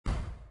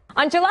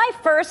On July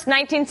 1st,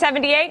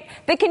 1978,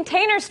 the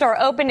Container Store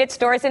opened its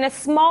doors in a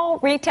small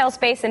retail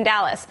space in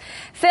Dallas.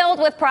 Filled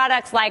with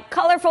products like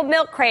colorful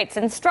milk crates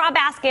and straw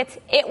baskets,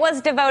 it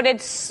was devoted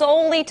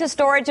solely to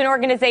storage and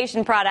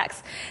organization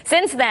products.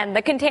 Since then,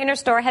 the Container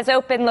Store has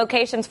opened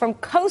locations from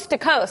coast to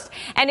coast,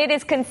 and it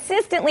is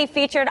consistently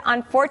featured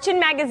on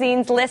Fortune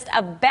magazine's list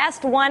of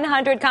best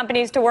 100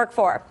 companies to work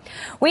for.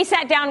 We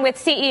sat down with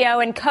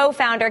CEO and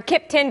co-founder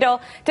Kip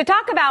Tindell to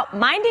talk about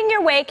minding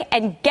your wake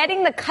and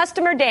getting the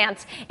customer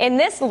dance in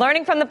this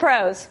Learning from the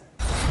Pros.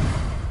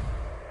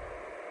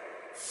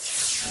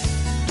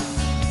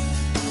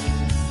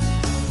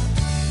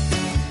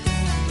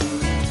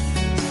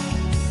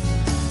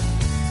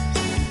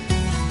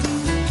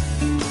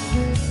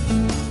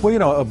 Well, you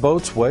know, a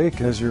boat's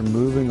wake, as you're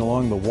moving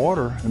along the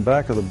water, and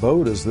back of the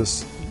boat is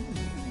this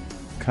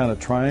kind of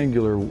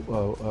triangular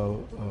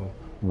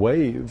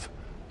wave.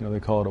 You know,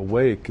 they call it a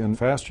wake, and the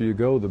faster you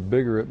go, the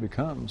bigger it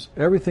becomes.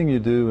 Everything you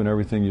do and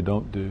everything you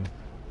don't do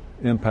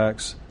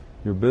impacts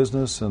your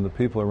business and the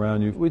people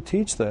around you. We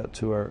teach that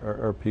to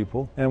our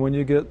people, and when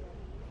you get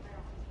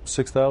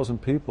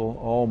 6,000 people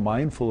all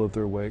mindful of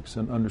their wakes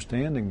and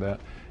understanding that,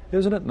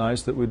 isn't it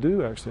nice that we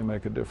do actually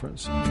make a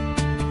difference?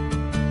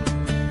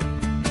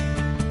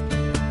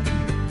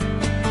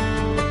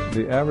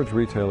 The average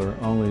retailer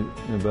only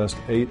invests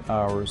 8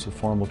 hours of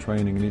formal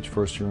training in each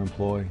first-year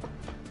employee.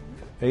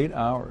 8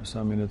 hours.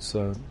 I mean, it's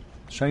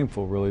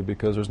shameful, really,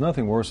 because there's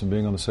nothing worse than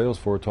being on the sales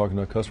floor talking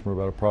to a customer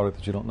about a product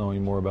that you don't know any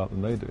more about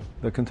than they do.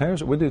 The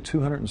Containers, we do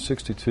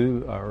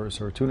 262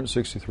 hours, or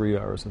 263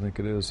 hours, I think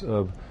it is,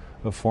 of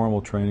formal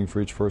training for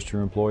each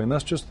first-year employee, and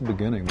that's just the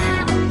beginning.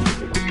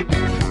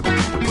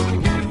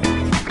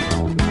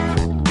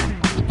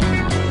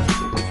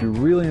 If you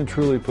really and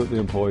truly put the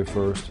employee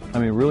first, I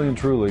mean, really and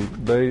truly,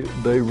 they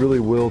really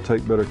will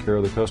take better care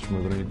of the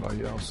customer than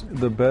anybody else.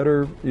 The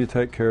better you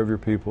take care of your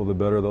people, the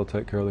better they'll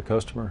take care of the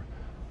customer.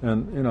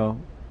 And, you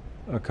know,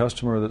 a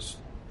customer that's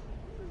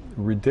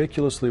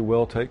ridiculously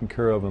well taken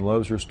care of and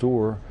loves your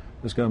store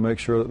is going to make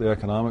sure that the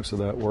economics of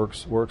that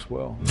works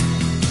well.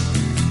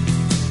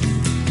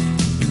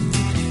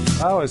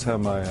 I always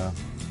have my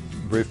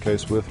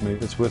briefcase with me.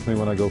 It's with me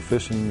when I go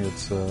fishing.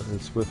 It's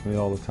with me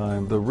all the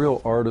time. The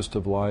real artist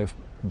of life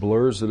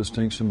blurs the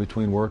distinction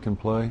between work and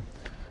play.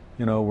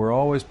 You know, we're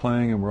always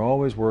playing and we're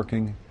always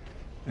working.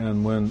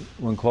 And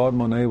when Claude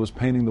Monet was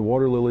painting the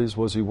water lilies,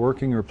 was he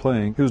working or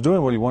playing? He was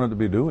doing what he wanted to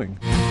be doing.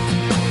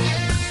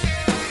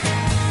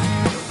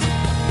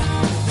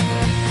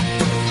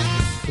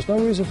 There's no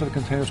reason for the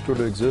Container Store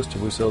to exist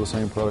if we sell the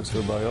same products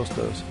everybody else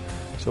does.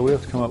 So we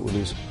have to come up with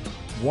these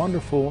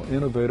wonderful,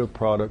 innovative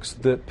products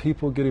that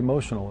people get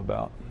emotional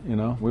about. You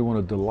know, we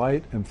want to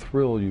delight and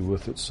thrill you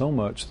with it so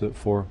much that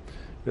for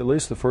at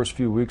least the first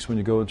few weeks when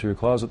you go into your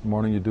closet in the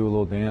morning, you do a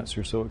little dance,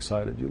 you're so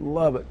excited, you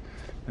love it.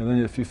 And then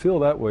if you feel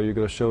that way, you're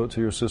going to show it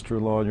to your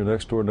sister-in-law and your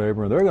next-door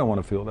neighbor, and they're going to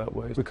want to feel that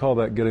way. We call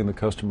that getting the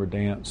customer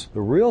dance.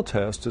 The real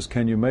test is,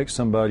 can you make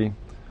somebody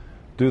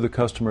do the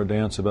customer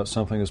dance about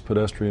something as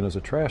pedestrian as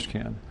a trash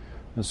can?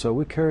 And so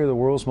we carry the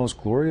world's most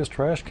glorious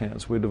trash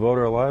cans. We devote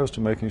our lives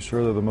to making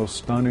sure they're the most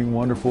stunning,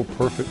 wonderful,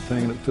 perfect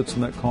thing that fits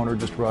in that corner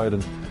just right.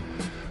 And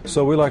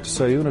so we like to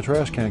say, even a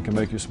trash can can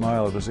make you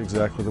smile if it's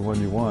exactly the one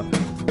you want.